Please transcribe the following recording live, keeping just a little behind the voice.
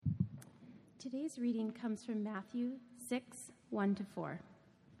Today's reading comes from Matthew 6, 1-4.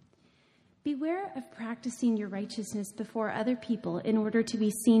 Beware of practicing your righteousness before other people in order to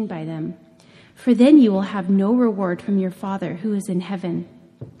be seen by them, for then you will have no reward from your Father who is in heaven.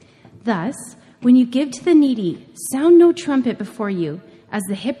 Thus, when you give to the needy, sound no trumpet before you, as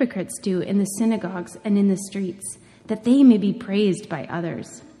the hypocrites do in the synagogues and in the streets, that they may be praised by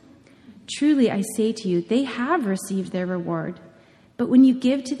others. Truly, I say to you, they have received their reward. But when you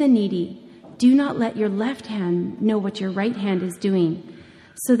give to the needy, do not let your left hand know what your right hand is doing,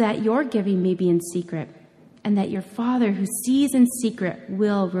 so that your giving may be in secret, and that your Father who sees in secret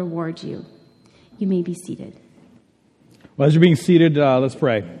will reward you. You may be seated. Well, as you're being seated, let's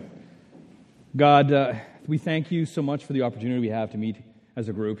pray. God, we thank you so much for the opportunity we have to meet as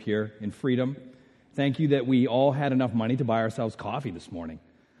a group here in freedom. Thank you that we all had enough money to buy ourselves coffee this morning.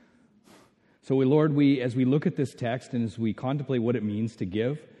 So, Lord, as we look at this text and as we contemplate what it means to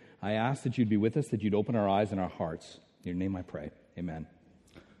give, I ask that you'd be with us, that you'd open our eyes and our hearts. In your name I pray. Amen.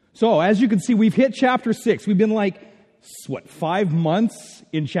 So, as you can see, we've hit chapter 6. We've been 5 months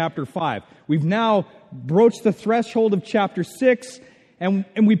in chapter 5. We've now broached the threshold of chapter 6, and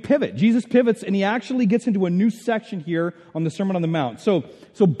we pivot. Jesus pivots, and he actually gets into a new section here on the Sermon on the Mount. So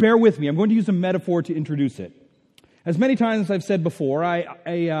bear with me. I'm going to use a metaphor to introduce it. As many times as I've said before, I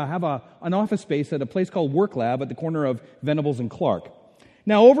have an office space at a place called Work Lab at the corner of Venables and Clark.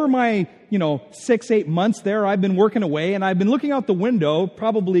 Now, over my, 6-8 months there, I've been working away, and I've been looking out the window,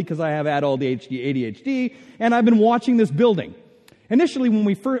 probably because I have adult ADHD, and I've been watching this building. Initially,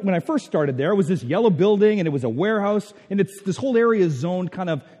 when I first started there, it was this yellow building, and it was a warehouse, and this whole area is zoned kind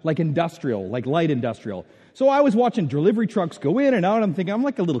of like industrial, like light industrial. So I was watching delivery trucks go in and out. I'm thinking, I'm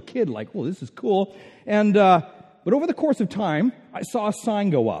like a little kid, oh, this is cool. And but over the course of time, I saw a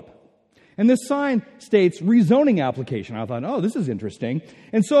sign go up. And this sign states rezoning application. I thought, oh, this is interesting.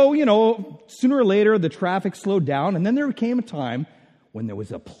 And so, sooner or later, the traffic slowed down. And then there came a time when there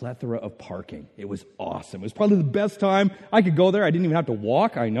was a plethora of parking. It was awesome. It was probably the best time I could go there. I didn't even have to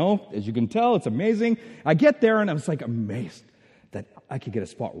walk. I know, as you can tell, it's amazing. I get there and I was amazed that I could get a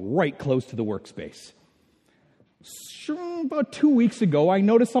spot right close to the workspace. About 2 weeks ago, I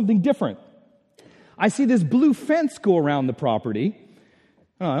noticed something different. I see this blue fence go around the property.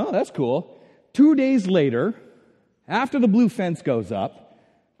 Oh, that's cool. 2 days later, after the blue fence goes up,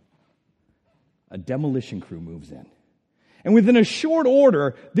 a demolition crew moves in. And within a short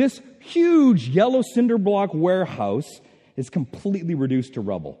order, this huge yellow cinder block warehouse is completely reduced to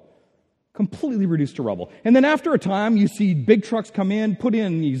rubble. Completely reduced to rubble. And then after a time, you see big trucks come in, put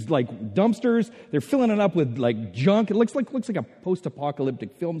in these dumpsters. They're filling it up with junk. It looks like a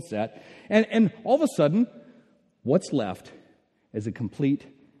post-apocalyptic film set. And all of a sudden, what's left is a complete,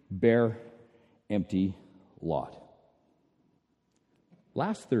 bare, empty lot.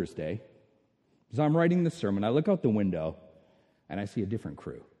 Last Thursday, as I'm writing this sermon, I look out the window and I see a different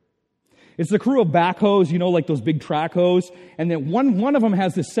crew. It's the crew of backhoes, like those big track hoes, and then one of them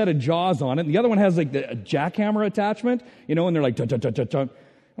has this set of jaws on it, and the other one has a jackhammer attachment, and they're like, dun.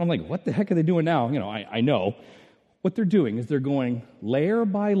 I'm like, what the heck are they doing now? I know. What they're doing is they're going layer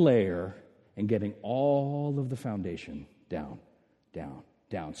by layer and getting all of the foundation down.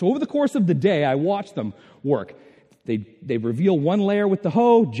 So over the course of the day, I watch them work. They reveal one layer with the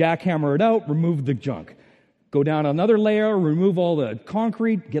hoe, jackhammer it out, remove the junk. Go down another layer, remove all the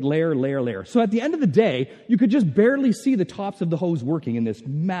concrete, get layer. So at the end of the day, you could just barely see the tops of the hose working in this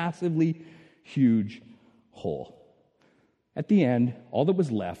massively huge hole. At the end, all that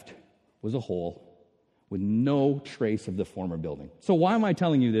was left was a hole with no trace of the former building. So why am I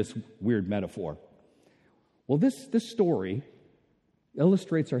telling you this weird metaphor? Well, this story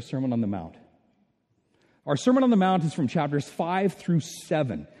illustrates our Sermon on the Mount. Our Sermon on the Mount is from chapters 5 through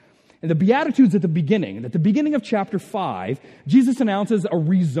 7. And the Beatitudes at the beginning of chapter 5, Jesus announces a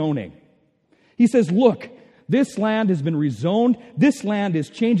rezoning. He says, look, this land has been rezoned, this land is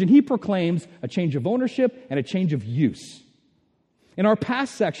changed, and he proclaims a change of ownership and a change of use. In our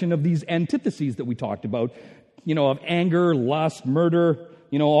past section of these antitheses that we talked about, of anger, lust, murder,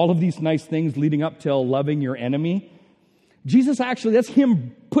 all of these nice things leading up till loving your enemy, Jesus actually, that's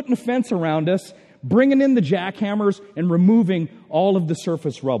him putting a fence around us, bringing in the jackhammers and removing all of the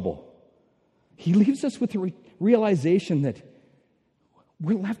surface rubble. He leaves us with the realization that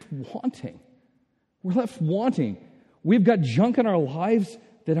we're left wanting. We've got junk in our lives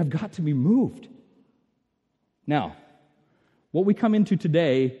that have got to be moved. Now, what we come into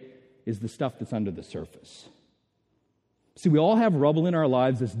today is the stuff that's under the surface. See, we all have rubble in our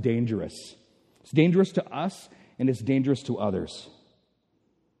lives that's dangerous. It's dangerous to us, and it's dangerous to others.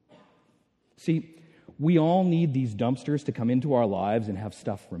 See, we all need these dumpsters to come into our lives and have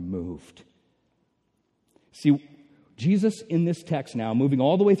stuff removed. See, Jesus in this text now, moving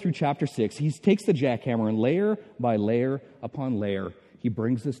all the way through chapter 6, he takes the jackhammer and layer by layer upon layer, he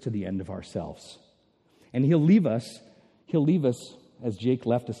brings us to the end of ourselves. And he'll leave us, as Jake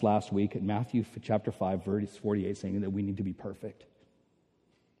left us last week at Matthew chapter 5, verse 48, saying that we need to be perfect.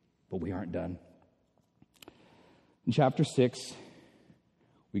 But we aren't done. In chapter 6,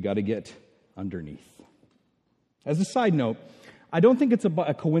 we got to get underneath. As a side note, I don't think it's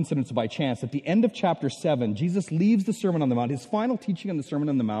a coincidence by chance. At the end of chapter 7, Jesus leaves the Sermon on the Mount. His final teaching on the Sermon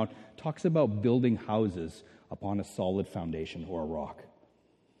on the Mount talks about building houses upon a solid foundation or a rock.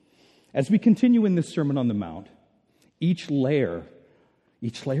 As we continue in this Sermon on the Mount, each layer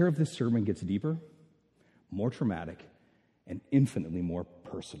of this sermon gets deeper, more traumatic, and infinitely more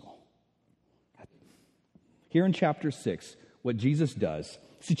personal. Here in chapter 6, what Jesus does.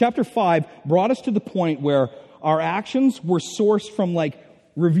 See, chapter 5 brought us to the point where our actions were sourced from,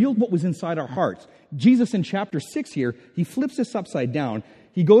 revealed what was inside our hearts. Jesus in chapter 6 here, he flips this upside down.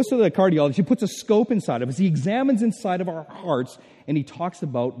 He goes to the cardiologist, he puts a scope inside of us, he examines inside of our hearts, and he talks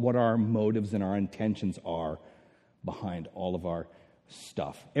about what our motives and our intentions are behind all of our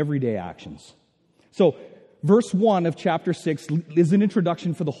stuff, everyday actions. So, verse 1 of chapter 6 is an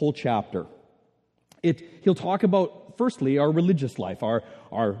introduction for the whole chapter. He'll talk about, firstly, our religious life,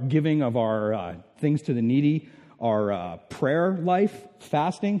 our giving of our things to the needy, our prayer life,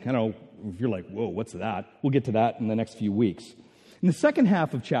 fasting. I know if you're like, whoa, what's that? We'll get to that in the next few weeks. In the second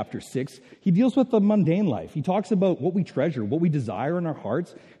half of chapter 6, he deals with the mundane life. He talks about what we treasure, what we desire in our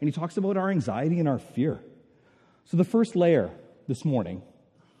hearts, and he talks about our anxiety and our fear. So the first layer this morning,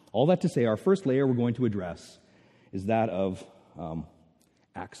 all that to say, our first layer we're going to address is that of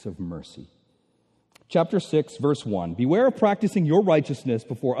acts of mercy. Chapter 6, verse 1, beware of practicing your righteousness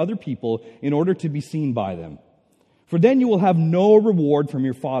before other people in order to be seen by them. For then you will have no reward from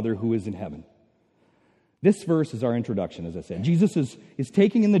your Father who is in heaven. This verse is our introduction, as I said. Jesus is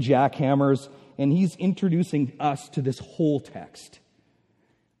taking in the jackhammers, and he's introducing us to this whole text.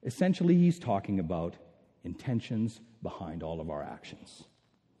 Essentially, he's talking about intentions behind all of our actions.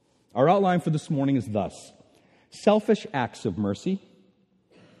 Our outline for this morning is thus: selfish acts of mercy,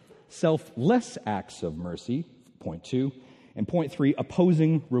 selfless acts of mercy, point 2, and point 3,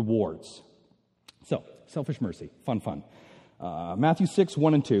 opposing rewards. So, selfish mercy, fun. Matthew 6,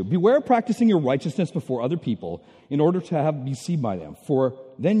 1 and 2. Beware of practicing your righteousness before other people in order to be seen by them, for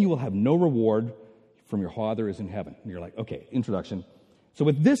then you will have no reward from your Father who is in heaven. And you're like, okay, introduction. So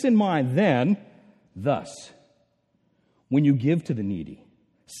with this in mind, then, thus, when you give to the needy,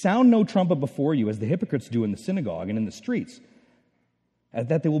 sound no trumpet before you as the hypocrites do in the synagogue and in the streets,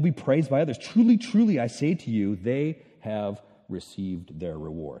 that they will be praised by others. Truly, truly, I say to you, they have received their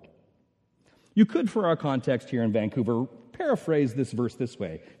reward. You could, for our context here in Vancouver, paraphrase this verse this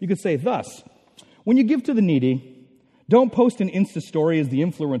way. You could say, thus, when you give to the needy, don't post an Insta story as the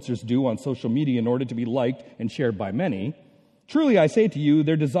influencers do on social media in order to be liked and shared by many. Truly, I say to you,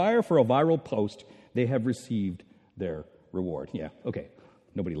 their desire for a viral post, they have received their reward. Yeah, okay.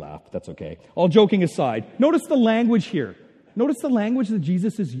 Nobody laughed. That's okay. All joking aside, notice the language here. Notice the language that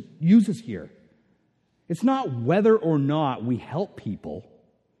Jesus uses here. It's not whether or not we help people.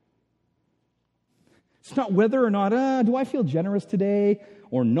 It's not whether or not, do I feel generous today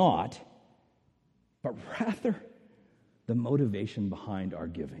or not, but rather the motivation behind our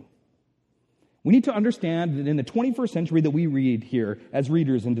giving. We need to understand that in the 21st century that we read here as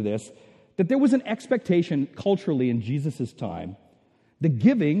readers into this, that there was an expectation culturally in Jesus' time that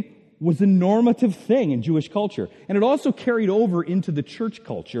giving was a normative thing in Jewish culture. And it also carried over into the church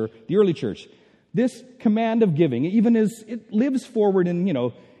culture, the early church. This command of giving, even as it lives forward in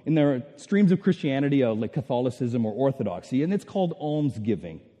the streams of Christianity, like Catholicism or Orthodoxy, and it's called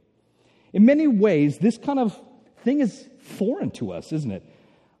almsgiving. In many ways, this kind of thing is foreign to us, isn't it?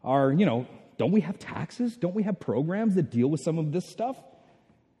 Don't we have taxes? Don't we have programs that deal with some of this stuff?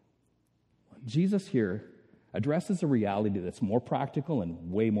 Jesus here addresses a reality that's more practical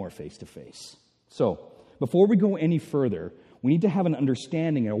and way more face-to-face. So, before we go any further, we need to have an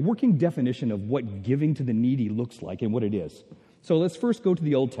understanding and a working definition of what giving to the needy looks like and what it is. So let's first go to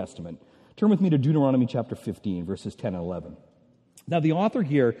the Old Testament. Turn with me to Deuteronomy chapter 15, verses 10 and 11. Now, the author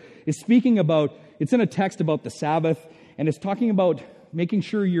here is speaking about, it's in a text about the Sabbath, and it's talking about making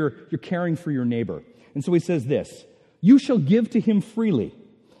sure you're caring for your neighbor. And so he says this, you shall give to him freely,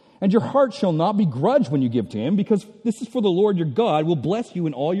 and your heart shall not begrudge when you give to him, because this is for the Lord your God will bless you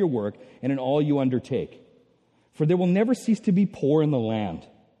in all your work and in all you undertake. For there will never cease to be poor in the land.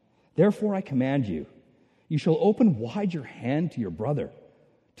 Therefore I command you, you shall open wide your hand to your brother,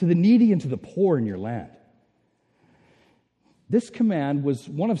 to the needy and to the poor in your land. This command was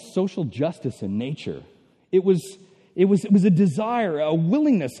one of social justice in nature. It was a desire, a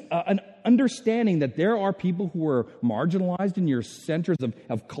willingness, an understanding that there are people who are marginalized in your centers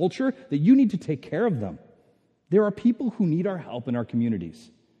of culture, that you need to take care of them. There are people who need our help in our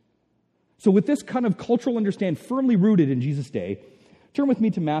communities. So with this kind of cultural understanding firmly rooted in Jesus' day, turn with me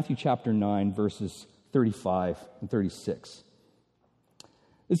to Matthew chapter 9, verses 35 and 36.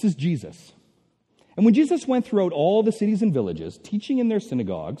 This is Jesus. And when Jesus went throughout all the cities and villages, teaching in their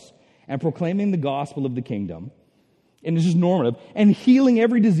synagogues and proclaiming the gospel of the kingdom, and this is normative, and healing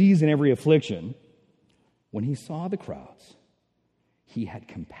every disease and every affliction, when he saw the crowds, he had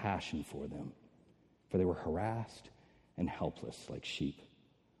compassion for them, for they were harassed and helpless like sheep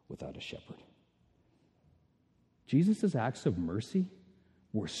without a shepherd. Jesus' acts of mercy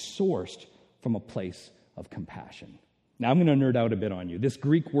were sourced from a place of compassion. Now, I'm going to nerd out a bit on you. This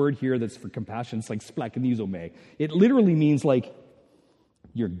Greek word here that's for compassion, it's like splachnizomai. It literally means like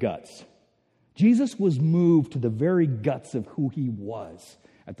your guts. Jesus was moved to the very guts of who he was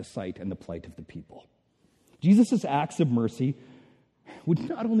at the sight and the plight of the people. Jesus' acts of mercy would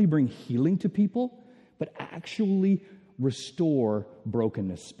not only bring healing to people, but actually restore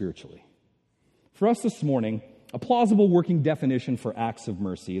brokenness spiritually. For us this morning, a plausible working definition for acts of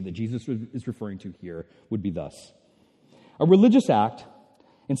mercy that Jesus is referring to here would be thus: a religious act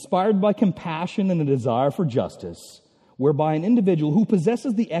inspired by compassion and a desire for justice, whereby an individual who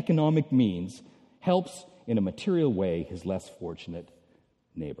possesses the economic means helps in a material way his less fortunate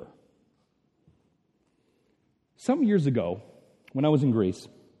neighbor. Some years ago, when I was in Greece,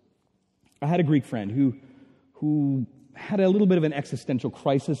 I had a Greek friend who had a little bit of an existential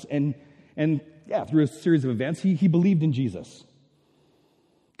crisis, and through a series of events, he believed in Jesus.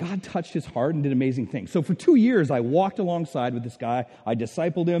 God touched his heart and did amazing things. So for 2 years, I walked alongside with this guy. I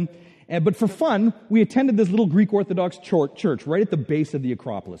discipled him. But for fun, we attended this little Greek Orthodox church right at the base of the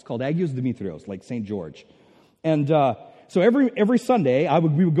Acropolis called Agios Dimitrios, like St. George. And so every Sunday,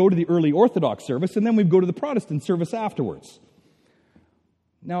 we would go to the early Orthodox service, and then we'd go to the Protestant service afterwards.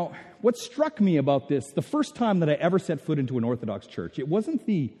 Now, what struck me about this, the first time that I ever set foot into an Orthodox church, it wasn't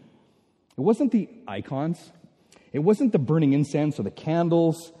the icons. It wasn't the burning incense or the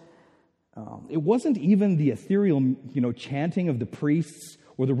candles. It wasn't even the ethereal, chanting of the priests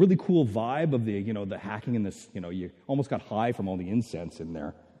or the really cool vibe of the hacking in this, you almost got high from all the incense in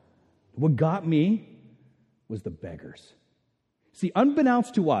there. What got me was the beggars. See,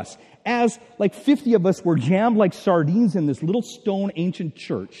 unbeknownst to us, as like 50 of us were jammed like sardines in this little stone ancient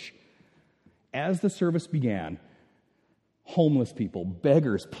church, as the service began, homeless people,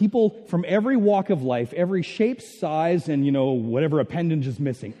 beggars, people from every walk of life, every shape, size, and, whatever appendage is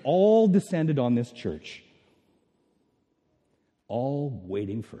missing, all descended on this church, all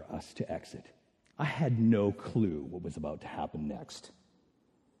waiting for us to exit. I had no clue what was about to happen next.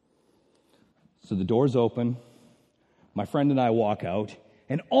 So the doors open, my friend and I walk out,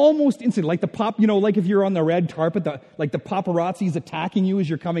 and almost instantly, like the like if you're on the red carpet, the paparazzi is attacking you as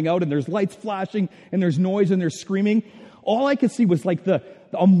you're coming out, and there's lights flashing, and there's noise, and there's screaming. All I could see was like a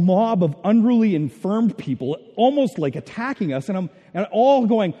mob of unruly, infirmed people, almost like attacking us, and all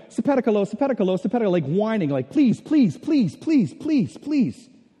going, "Sepetakalo, sepetakalo, sepetakalo," like whining, like, "Please, please, please, please, please, please."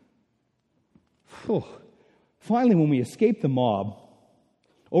 Whew. Finally, when we escaped the mob,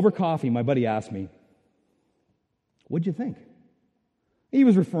 over coffee, my buddy asked me, "What'd you think?" He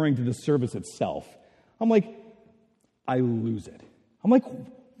was referring to the service itself. I'm like, I lose it. I'm like,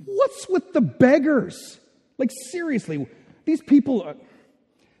 what's with the beggars? Like, seriously, these people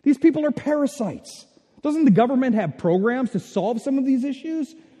are parasites. Doesn't the government have programs to solve some of these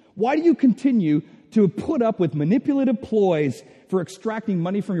issues? Why do you continue to put up with manipulative ploys for extracting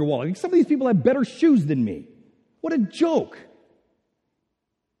money from your wallet? Like, some of these people have better shoes than me. What a joke.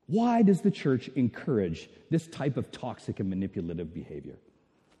 Why does the church encourage this type of toxic and manipulative behavior?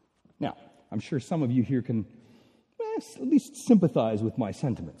 Now, I'm sure some of you here can at least sympathize with my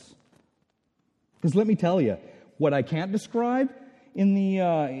sentiments. Because let me tell you, what I can't describe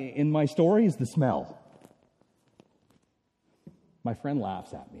in my story is the smell. My friend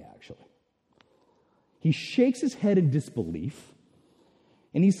laughs at me, actually. He shakes his head in disbelief,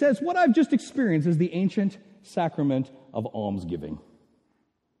 and he says, what I've just experienced is the ancient sacrament of almsgiving.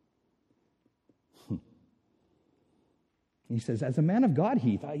 He says, as a man of God,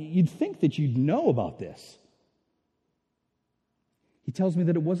 Heath, you'd think that you'd know about this. He tells me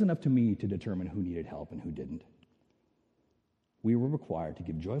that it wasn't up to me to determine who needed help and who didn't. We were required to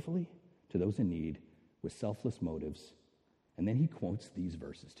give joyfully to those in need with selfless motives. And then he quotes these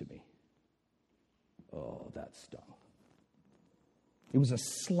verses to me. Oh, that stung. It was a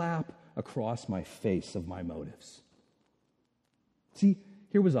slap across my face of my motives. See,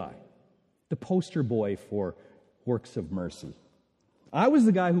 here was I, the poster boy for works of mercy. I was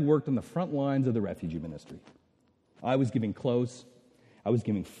the guy who worked on the front lines of the refugee ministry. I was giving clothes. I was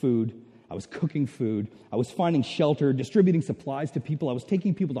giving food. I was cooking food. I was finding shelter, distributing supplies to people. I was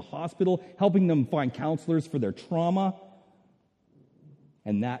taking people to hospital, helping them find counselors for their trauma.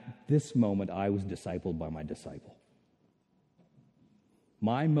 And this moment, I was discipled by my disciple.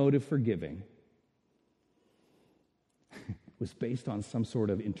 My motive for giving was based on some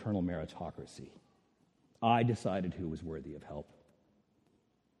sort of internal meritocracy. I decided who was worthy of help.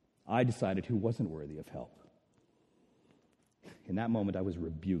 I decided who wasn't worthy of help. In that moment, I was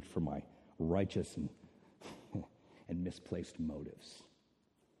rebuked for my righteous and misplaced motives.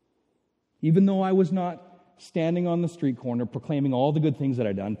 Even though I was not standing on the street corner proclaiming all the good things that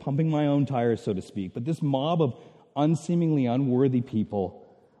I'd done, pumping my own tires, so to speak, but this mob of unseemingly unworthy people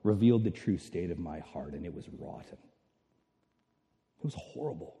revealed the true state of my heart, and it was rotten. It was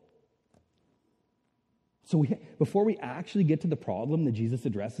horrible. So before we actually get to the problem that Jesus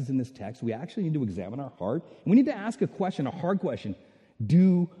addresses in this text, we actually need to examine our heart. And we need to ask a question, a hard question.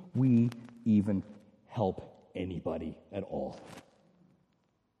 Do we even help anybody at all?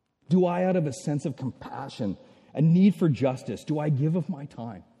 Do I, out of a sense of compassion, a need for justice, do I give of my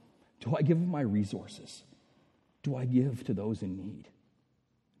time? Do I give of my resources? Do I give to those in need?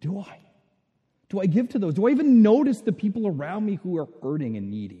 Do I? Do I give to those? Do I even notice the people around me who are hurting and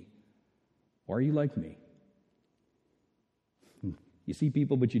needy? Or are you like me? You see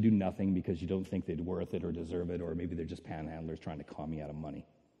people, but you do nothing because you don't think they're worth it or deserve it, or maybe they're just panhandlers trying to con me out of money.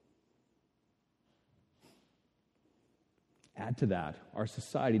 Add to that, our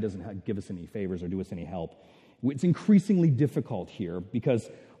society doesn't give us any favors or do us any help. It's increasingly difficult here because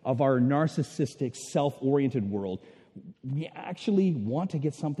of our narcissistic, self-oriented world. We actually want to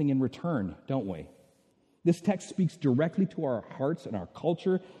get something in return, don't we? This text speaks directly to our hearts and our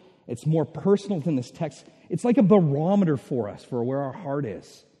culture. It's more personal than this text. It's like a barometer for us for where our heart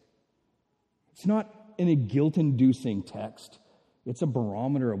is. It's not in a guilt-inducing text. It's a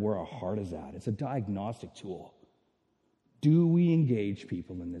barometer of where our heart is at. It's a diagnostic tool. Do we engage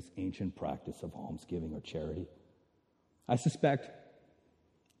people in this ancient practice of almsgiving or charity? I suspect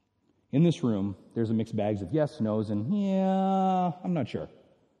in this room, there's a mixed bag of yes, no's, and yeah, I'm not sure.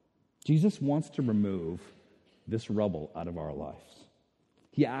 Jesus wants to remove this rubble out of our lives.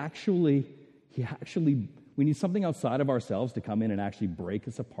 He actually, we need something outside of ourselves to come in and actually break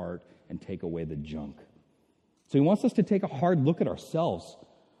us apart and take away the junk. So he wants us to take a hard look at ourselves.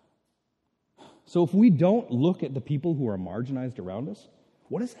 So if we don't look at the people who are marginalized around us,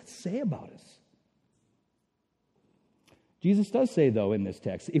 what does that say about us? Jesus does say, though, in this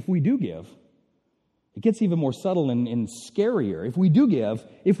text, if we do give, it gets even more subtle and scarier. If we do give,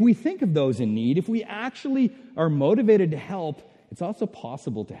 if we think of those in need, if we actually are motivated to help, it's also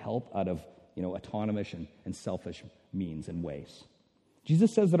possible to help out of, autonomous and selfish means and ways.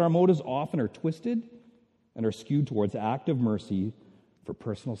 Jesus says that our motives often are twisted and are skewed towards active mercy for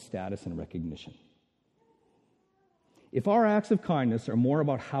personal status and recognition. If our acts of kindness are more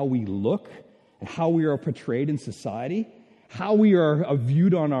about how we look and how we are portrayed in society, how we are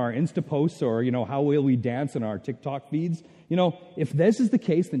viewed on our Insta posts or, how will we dance in our TikTok feeds, if this is the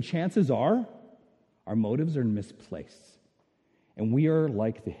case, then chances are our motives are misplaced. And we are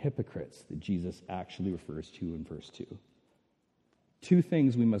like the hypocrites that Jesus actually refers to in verse 2. Two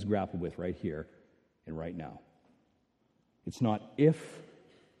things we must grapple with right here and right now. It's not if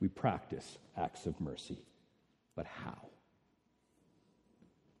we practice acts of mercy, but how.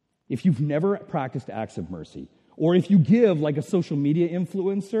 If you've never practiced acts of mercy, or if you give like a social media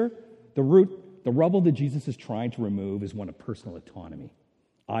influencer, the rubble that Jesus is trying to remove is one of personal autonomy.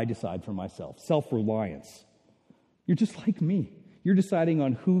 I decide for myself. Self-reliance. You're just like me. You're deciding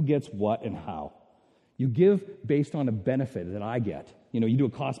on who gets what and how. You give based on a benefit that I get. You do a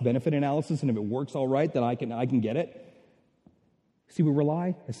cost-benefit analysis, and if it works all right, then I can get it. See, we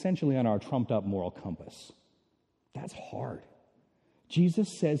rely essentially on our trumped-up moral compass. That's hard.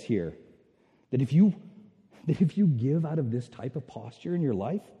 Jesus says here that if you give out of this type of posture in your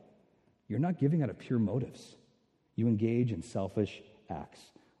life, you're not giving out of pure motives. You engage in selfish acts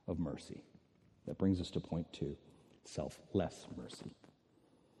of mercy. That brings us to point 2, selfless mercy.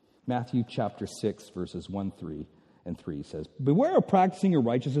 Matthew chapter 6, verses 1, 3, and 3 says, "Beware of practicing your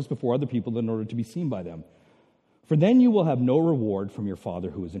righteousness before other people in order to be seen by them. For then you will have no reward from your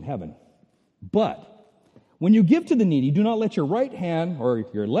Father who is in heaven. But when you give to the needy, do not let your right hand or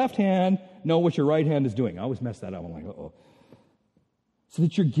your left hand know what your right hand is doing." I always mess that up. I'm like, uh-oh. "So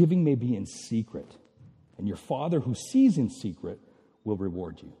that your giving may be in secret, and your Father who sees in secret will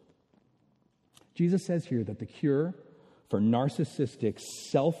reward you." Jesus says here that the cure for narcissistic,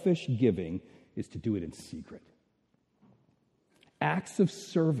 selfish giving is to do it in secret. Acts of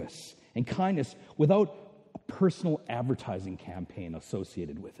service and kindness without a personal advertising campaign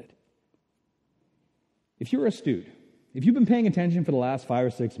associated with it. If you're astute, if you've been paying attention for the last 5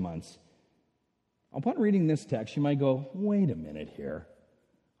 or 6 months, upon reading this text, you might go, wait a minute here.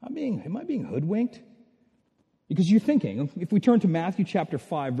 Am I being hoodwinked? Because you're thinking, if we turn to Matthew chapter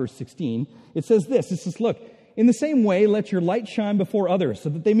 5, verse 16, it says this. It says, look, in the same way, let your light shine before others so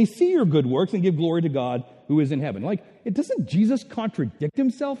that they may see your good works and give glory to God who is in heaven. Doesn't Jesus contradict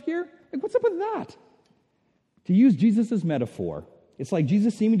himself here? What's up with that? To use Jesus' metaphor, it's like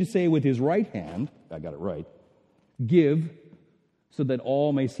Jesus seeming to say with his right hand, I got it right, give so that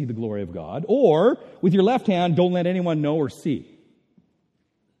all may see the glory of God, or with your left hand, don't let anyone know or see.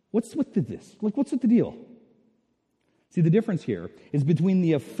 What's with this? What's with the deal? See, the difference here is between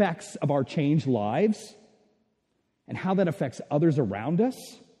the effects of our changed lives and how that affects others around us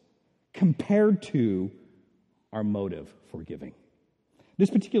compared to our motive for giving. This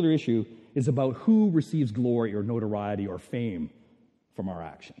particular issue is about who receives glory or notoriety or fame from our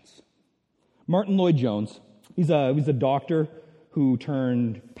actions. Martin Lloyd-Jones, he's a doctor who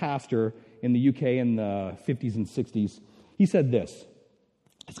turned pastor in the UK in the 50s and 60s. He said this.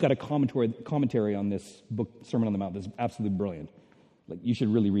 It's got a commentary on this book, Sermon on the Mount, that's absolutely brilliant. You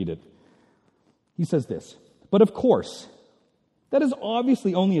should really read it. He says this, but of course, that is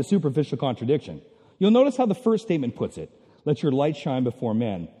obviously only a superficial contradiction. You'll notice how the first statement puts it. Let your light shine before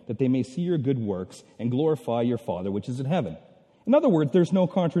men, that they may see your good works and glorify your Father which is in heaven. In other words, there's no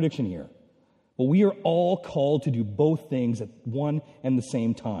contradiction here. But we are all called to do both things at one and the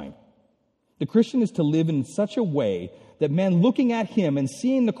same time. The Christian is to live in such a way that men looking at him and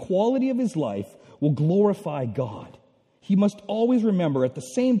seeing the quality of his life will glorify God. He must always remember at the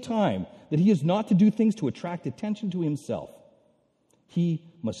same time that he is not to do things to attract attention to himself. He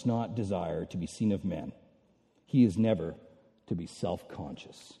must not desire to be seen of men. He is never to be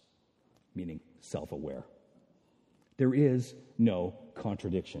self-conscious, meaning self-aware. There is no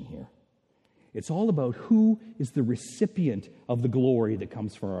contradiction here. It's all about who is the recipient of the glory that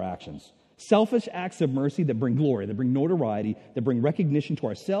comes from our actions. Selfish acts of mercy that bring glory, that bring notoriety, that bring recognition to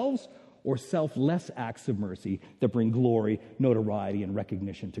ourselves, or selfless acts of mercy that bring glory, notoriety, and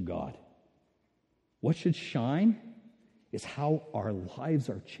recognition to God. What should shine is how our lives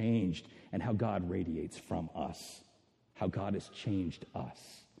are changed and how God radiates from us, how God has changed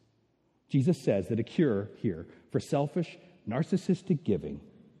us. Jesus says that a cure here for selfish, narcissistic giving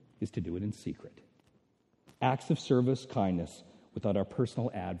is to do it in secret. Acts of service, kindness, without our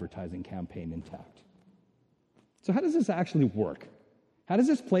personal advertising campaign intact. So how does this actually work? How does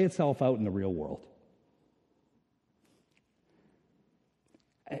this play itself out in the real world?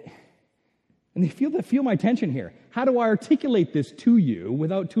 And feel my tension here. How do I articulate this to you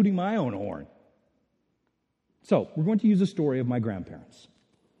without tooting my own horn? So, we're going to use a story of my grandparents.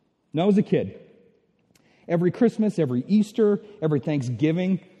 When I was a kid, every Christmas, every Easter, every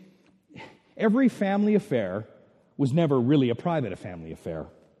Thanksgiving, every family affair was never really a private family affair.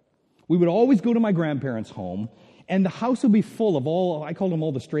 We would always go to my grandparents' home, and the house would be full of I called them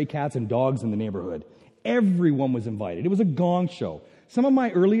all the stray cats and dogs in the neighborhood. Everyone was invited. It was a gong show. Some of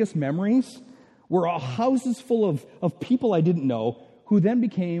my earliest memories were houses full of people I didn't know who then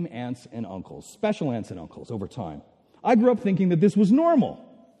became aunts and uncles, special aunts and uncles over time. I grew up thinking that this was normal.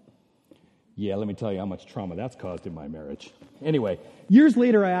 Yeah, let me tell you how much trauma that's caused in my marriage. Anyway, years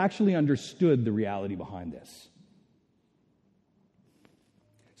later, I actually understood the reality behind this.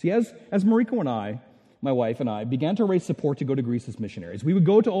 See, as Mariko and I, my wife and I, began to raise support to go to Greece as missionaries, we would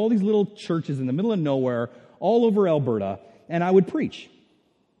go to all these little churches in the middle of nowhere, all over Alberta, and I would preach.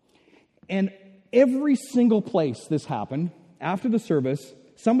 And every single place this happened, after the service,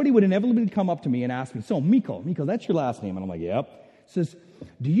 somebody would inevitably come up to me and ask me, so, Meikle, that's your last name? And I'm like, yep. Says,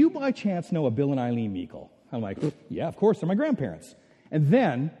 do you by chance know a Bill and Eileen Meikle? I'm like, yeah, of course, they're my grandparents. And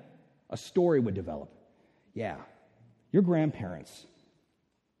then a story would develop. Yeah, your grandparents, ...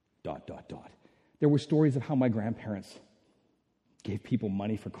 There were stories of how my grandparents gave people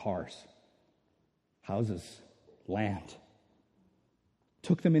money for cars, houses, land,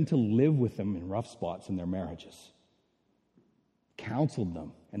 took them in to live with them in rough spots in their marriages, counseled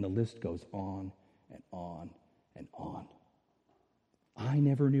them, and the list goes on and on and on. I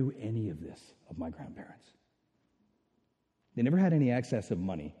never knew any of this of my grandparents. They never had any excess of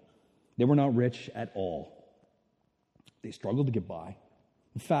money. They were not rich at all. They struggled to get by.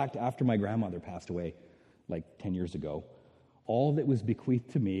 In fact, after my grandmother passed away, 10 years ago, all that was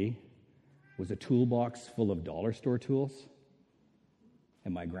bequeathed to me was a toolbox full of dollar store tools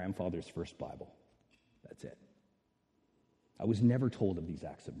and my grandfather's first Bible. That's it. I was never told of these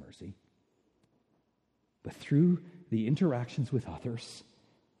acts of mercy. But through the interactions with others,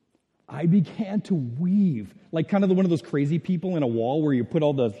 I began to weave, like kind of one of those crazy people in a wall where you put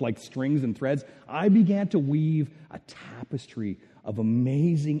all the like strings and threads. I began to weave a tapestry of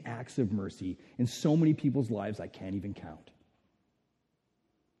amazing acts of mercy in so many people's lives I can't even count.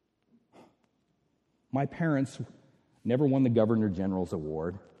 My parents never won the Governor General's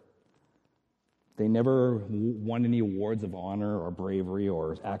Award. They never won any awards of honor or bravery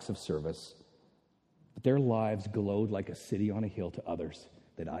or acts of service. But their lives glowed like a city on a hill to others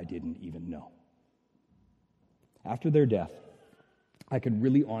that I didn't even know. After their death, I could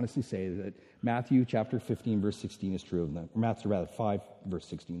really honestly say that Matthew chapter 15, verse 16 is true of them. Or Matthew, rather, 5, verse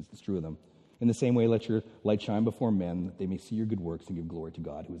 16 is true of them. In the same way, let your light shine before men, that they may see your good works and give glory to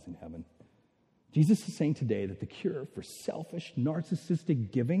God who is in heaven. Jesus is saying today that the cure for selfish,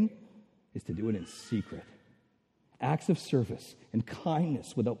 narcissistic giving is to do it in secret. Acts of service and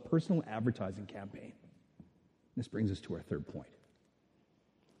kindness without personal advertising campaign. This brings us to our third point.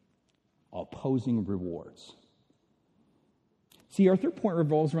 Opposing rewards. See, our third point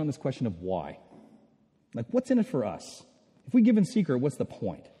revolves around this question of why. Like, what's in it for us? If we give in secret, what's the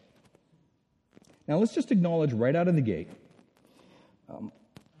point? Now, let's just acknowledge right out of the gate,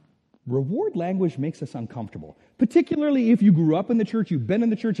 reward language makes us uncomfortable, particularly if you grew up in the church, you've been in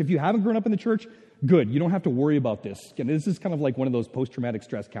the church. If you haven't grown up in the church, good. You don't have to worry about this. Again, this is kind of like one of those post-traumatic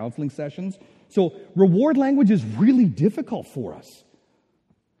stress counseling sessions. So reward language is really difficult for us.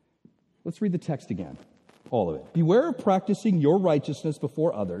 Let's read the text again, all of it. Beware of practicing your righteousness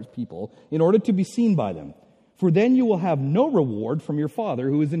before others, people, in order to be seen by them. For then you will have no reward from your Father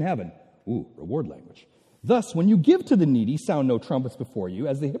who is in heaven. Ooh, reward language. Thus, when you give to the needy, sound no trumpets before you,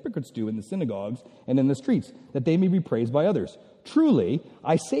 as the hypocrites do in the synagogues and in the streets, that they may be praised by others. Truly,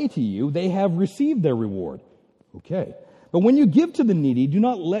 I say to you, they have received their reward. Okay. But when you give to the needy, do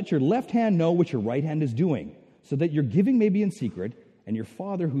not let your left hand know what your right hand is doing, so that your giving may be in secret, and your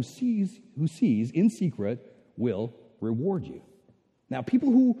Father who sees in secret will reward you. Now,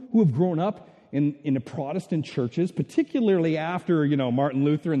 people who have grown up in the Protestant churches, particularly after, Martin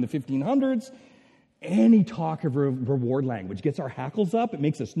Luther in the 1500s, any talk of reward language gets our hackles up. It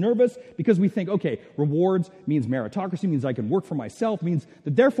makes us nervous because we think, okay, rewards means meritocracy, means I can work for myself, means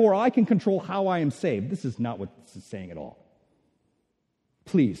that therefore I can control how I am saved. This is not what this is saying at all.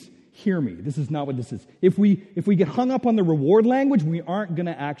 Please, hear me. This is not what this is. If we get hung up on the reward language, we aren't going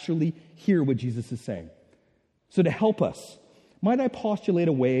to actually hear what Jesus is saying. So to help us, might I postulate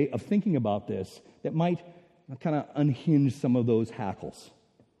a way of thinking about this that might kind of unhinge some of those hackles?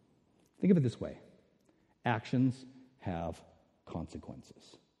 Think of it this way. Actions have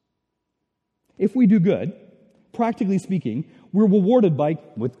consequences. If we do good, practically speaking, we're rewarded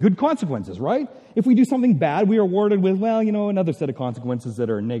with good consequences, right? If we do something bad, we are rewarded with, another set of consequences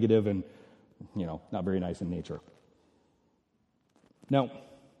that are negative and, not very nice in nature. Now,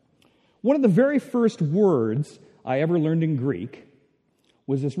 one of the very first words I ever learned in Greek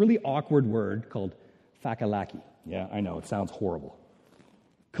was this really awkward word called phakalaki. Yeah, I know, it sounds horrible.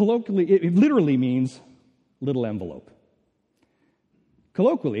 Colloquially, it literally means little envelope.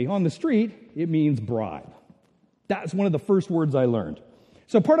 Colloquially, on the street, it means bribe. That's one of the first words I learned.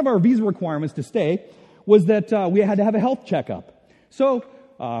 So part of our visa requirements to stay was that we had to have a health checkup. So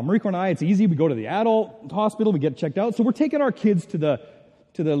Mariko and I, it's easy. We go to the adult hospital, we get checked out. So we're taking our kids to the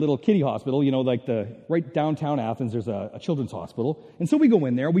little kiddie hospital, right downtown Athens, there's a children's hospital. And so we go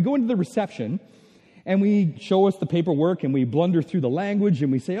in there, we go into the reception, and we show us the paperwork, and we blunder through the language,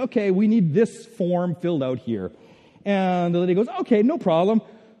 and we say, okay, we need this form filled out here. And the lady goes, okay, no problem.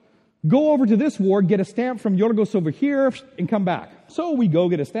 Go over to this ward, get a stamp from Yorgos over here, and come back. So we go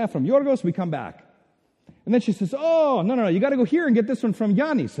get a stamp from Yorgos, we come back. And then she says, oh, no, you got to go here and get this one from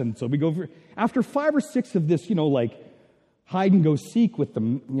Yanis. And so we go over. After 5 or 6 of this, hide and go seek with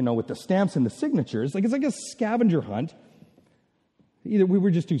the stamps and the signatures, it's like a scavenger hunt. Either we were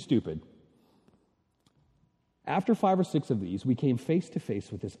just too stupid. After 5 or 6 of these, we came face to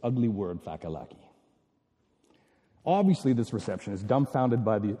face with this ugly word, phakalaki. Obviously, this receptionist, dumbfounded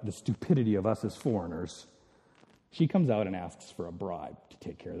by the stupidity of us as foreigners, she comes out and asks for a bribe to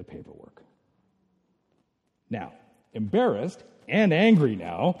take care of the paperwork. Now, embarrassed and angry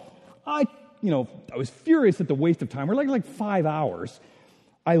now, I was furious at the waste of time. We're like 5 hours.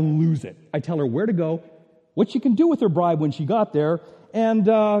 I lose it. I tell her where to go, what she can do with her bribe when she got there, and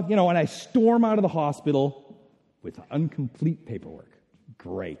I storm out of the hospital with incomplete paperwork.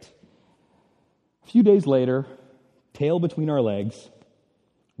 Great. A few days later, tail between our legs,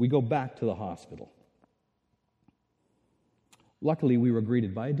 we go back to the hospital. Luckily, we were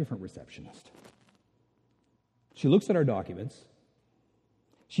greeted by a different receptionist. She looks at our documents.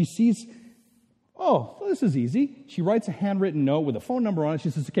 She sees, oh, well, this is easy. She writes a handwritten note with a phone number on it. She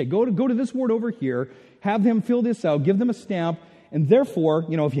says, okay, go to this ward over here, have them fill this out, give them a stamp, and therefore,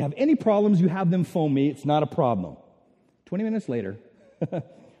 if you have any problems, you have them phone me. It's not a problem. 20 minutes later,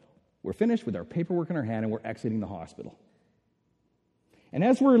 we're finished with our paperwork in our hand and we're exiting the hospital. And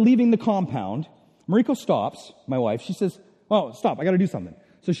as we're leaving the compound, Mariko stops, my wife. She says, oh, stop, I got to do something.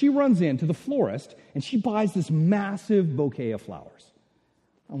 So she runs in to the florist and she buys this massive bouquet of flowers.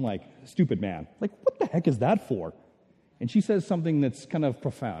 I'm like, stupid man. Like, what the heck is that for? And she says something that's kind of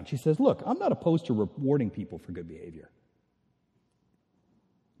profound. She says, look, I'm not opposed to rewarding people for good behavior.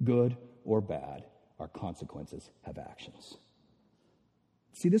 Good or bad, our consequences have actions.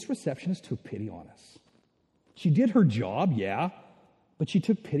 See, this receptionist took pity on us. She did her job, yeah, but she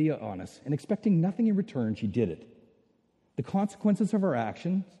took pity on us, and expecting nothing in return, she did it. The consequences of our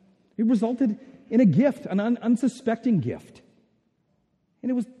actions, it resulted in a gift, an unsuspecting gift.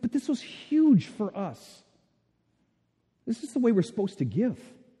 But this was huge for us. This is the way we're supposed to give.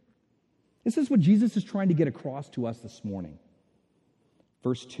 This is what Jesus is trying to get across to us this morning.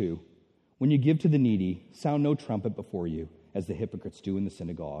 Verse 2, when you give to the needy, sound no trumpet before you, as the hypocrites do in the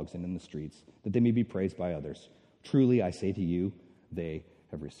synagogues and in the streets, that they may be praised by others. Truly, I say to you, they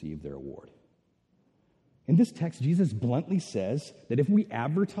have received their reward. In this text, Jesus bluntly says that if we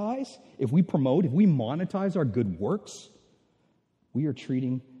advertise, if we promote, if we monetize our good works, we are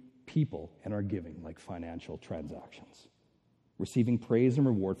treating people and our giving like financial transactions, receiving praise and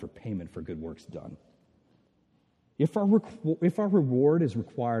reward for payment for good works done. If our reward is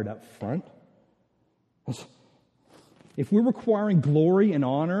required up front, if we're requiring glory and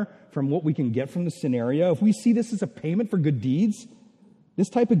honor from what we can get from the scenario, if we see this as a payment for good deeds, this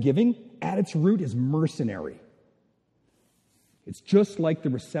type of giving, at its root, is mercenary. It's just like the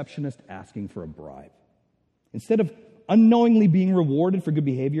receptionist asking for a bribe. Instead of unknowingly being rewarded for good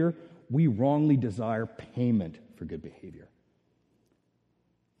behavior, we wrongly desire payment for good behavior.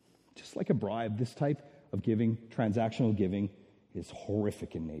 Just like a bribe, this type of giving, transactional giving, is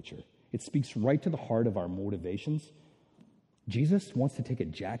horrific in nature. It speaks right to the heart of our motivations. Jesus wants to take a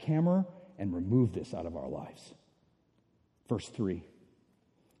jackhammer and remove this out of our lives. Verse 3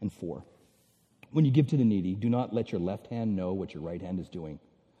 and 4. When you give to the needy, do not let your left hand know what your right hand is doing,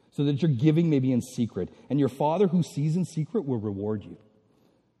 so that your giving may be in secret, and your Father who sees in secret will reward you.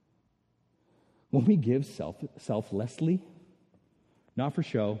 When we give selflessly, not for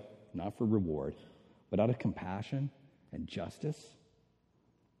show, not for reward, but out of compassion and justice,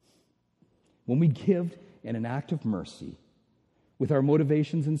 when we give in an act of mercy, with our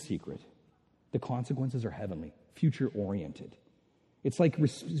motivations in secret, the consequences are heavenly, future-oriented. It's like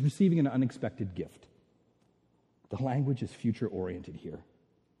receiving an unexpected gift. The language is future-oriented here.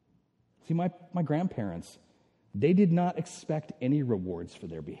 See, my grandparents, they did not expect any rewards for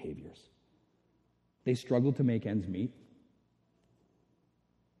their behaviors. They struggled to make ends meet.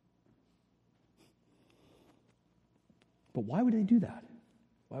 But why would they do that?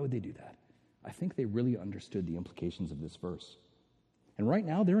 Why would they do that? I think they really understood the implications of this verse. And right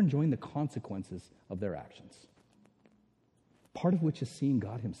now, they're enjoying the consequences of their actions, part of which is seeing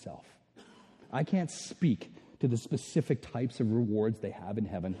God himself. I can't speak to the specific types of rewards they have in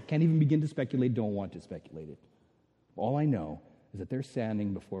heaven. Can't even begin to speculate, don't want to speculate it. All I know is that they're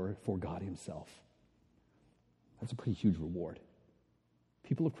standing before God himself. That's a pretty huge reward.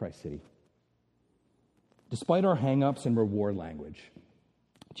 People of Christ City, despite our hang-ups and reward language,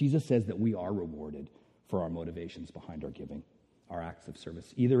 Jesus says that we are rewarded for our motivations behind our giving, our acts of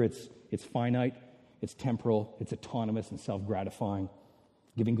service. Either it's finite, it's temporal, it's autonomous and self-gratifying,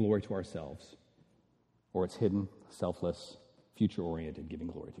 giving glory to ourselves, or it's hidden, selfless, future-oriented, giving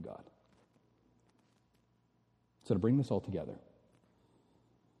glory to God. So to bring this all together,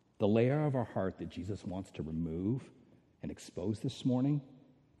 the layer of our heart that Jesus wants to remove and expose this morning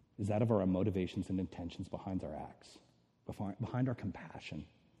is that of our motivations and intentions behind our acts, behind our compassion,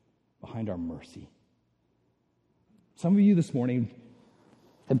 behind our mercy. Some of you this morning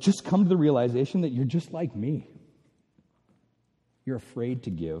have just come to the realization that you're just like me. You're afraid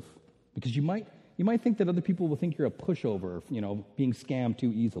to give because you might think that other people will think you're a pushover, being scammed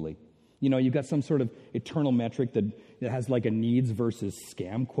too easily. You've got some sort of eternal metric that has like a needs versus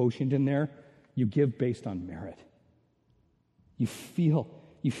scam quotient in there. You give based on merit. You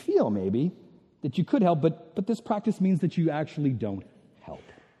feel maybe that you could help, but this practice means that you actually don't help.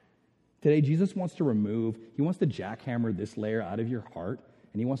 Today, Jesus wants to he wants to jackhammer this layer out of your heart,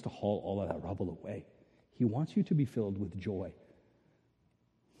 and he wants to haul all of that rubble away. He wants you to be filled with joy.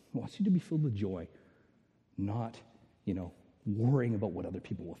 He wants you to be filled with joy, not, worrying about what other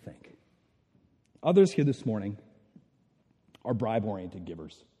people will think. Others here this morning are bribe-oriented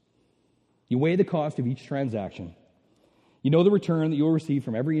givers. You weigh the cost of each transaction. You know the return that you'll receive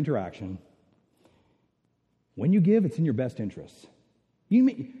from every interaction. When you give, it's in your best interests.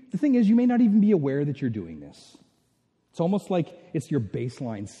 The thing is, you may not even be aware that you're doing this. It's almost like it's your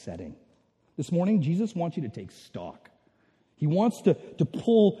baseline setting. This morning, Jesus wants you to take stock. He wants to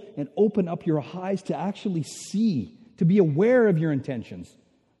pull and open up your eyes to actually see, to be aware of your intentions.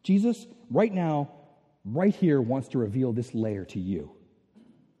 Jesus, right now, right here, wants to reveal this layer to you.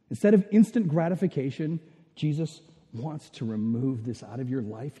 Instead of instant gratification, Jesus wants to remove this out of your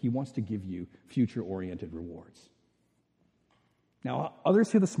life. He wants to give you future-oriented rewards. Now,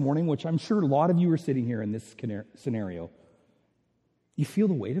 others here this morning, which I'm sure a lot of you are sitting here in this scenario, you feel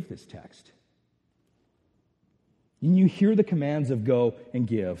the weight of this text. And you hear the commands of go and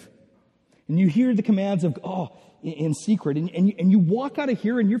give. And you hear the commands of, in secret. And you walk out of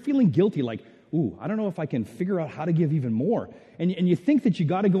here and you're feeling guilty, like, ooh, I don't know if I can figure out how to give even more. And you think that you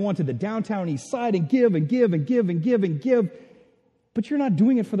got to go onto the downtown east side and give and give and give and give and give. But you're not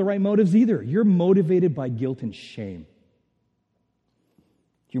doing it for the right motives either. You're motivated by guilt and shame.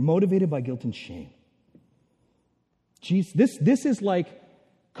 You're motivated by guilt and shame. Jeez, this is like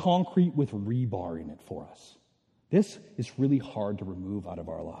concrete with rebar in it for us. This is really hard to remove out of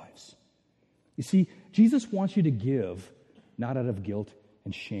our lives. You see, Jesus wants you to give, not out of guilt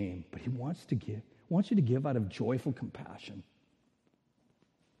and shame, but he wants you to give out of joyful compassion.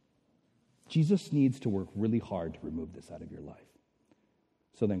 Jesus needs to work really hard to remove this out of your life.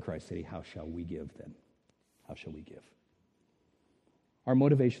 So then, Christ City, how shall we give then? How shall we give? Our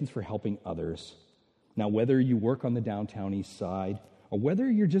motivations for helping others. Now, whether you work on the downtown east side, or whether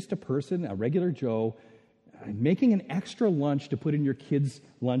you're just a person, a regular Joe, making an extra lunch to put in your kids'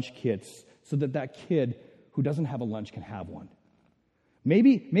 lunch kits so that kid who doesn't have a lunch can have one.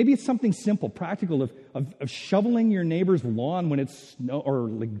 Maybe it's something simple, practical, of shoveling your neighbor's lawn when it's snow, or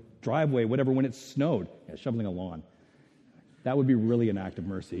like driveway, whatever, when it's snowed. Yeah, shoveling a lawn. That would be really an act of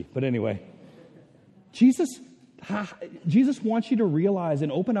mercy. But anyway, Jesus wants you to realize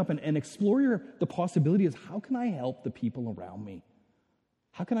and open up and explore the possibility is, how can I help the people around me?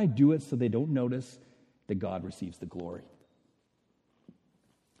 How can I do it so they don't notice that God receives the glory?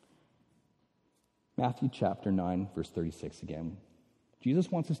 Matthew chapter 9, verse 36 again.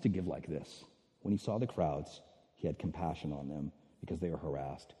 Jesus wants us to give like this. When he saw the crowds, he had compassion on them because they were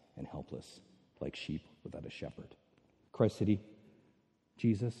harassed and helpless, like sheep without a shepherd. Christ City,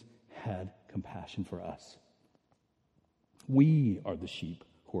 Jesus had compassion for us. We are the sheep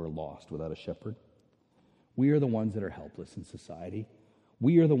who are lost without a shepherd. We are the ones that are helpless in society.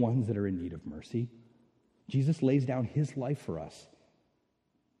 We are the ones that are in need of mercy. Jesus lays down his life for us.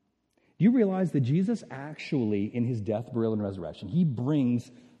 Do you realize that Jesus actually, in his death, burial, and resurrection, he brings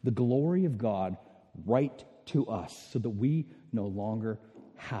the glory of God right to us so that we no longer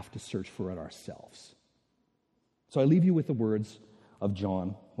have to search for it ourselves? So I leave you with the words of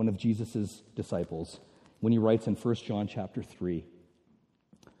John, one of Jesus' disciples, when he writes in 1 John chapter 3,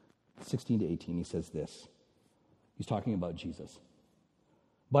 16 to 18, he says this. He's talking about Jesus.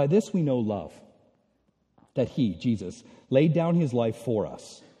 By this we know love, that he, Jesus, laid down his life for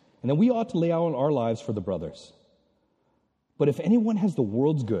us, and that we ought to lay down our lives for the brothers. But if anyone has the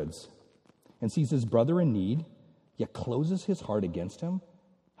world's goods and sees his brother in need, yet closes his heart against him,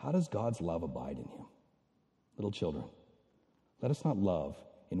 how does God's love abide in him? Little children, let us not love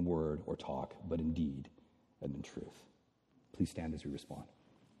in word or talk, but in deed and in truth. Please stand as we respond.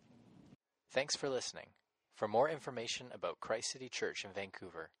 Thanks for listening. For more information about Christ City Church in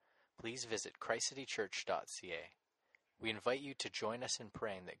Vancouver, please visit christcitychurch.ca. We invite you to join us in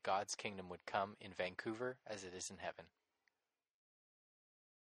praying that God's kingdom would come in Vancouver as it is in heaven.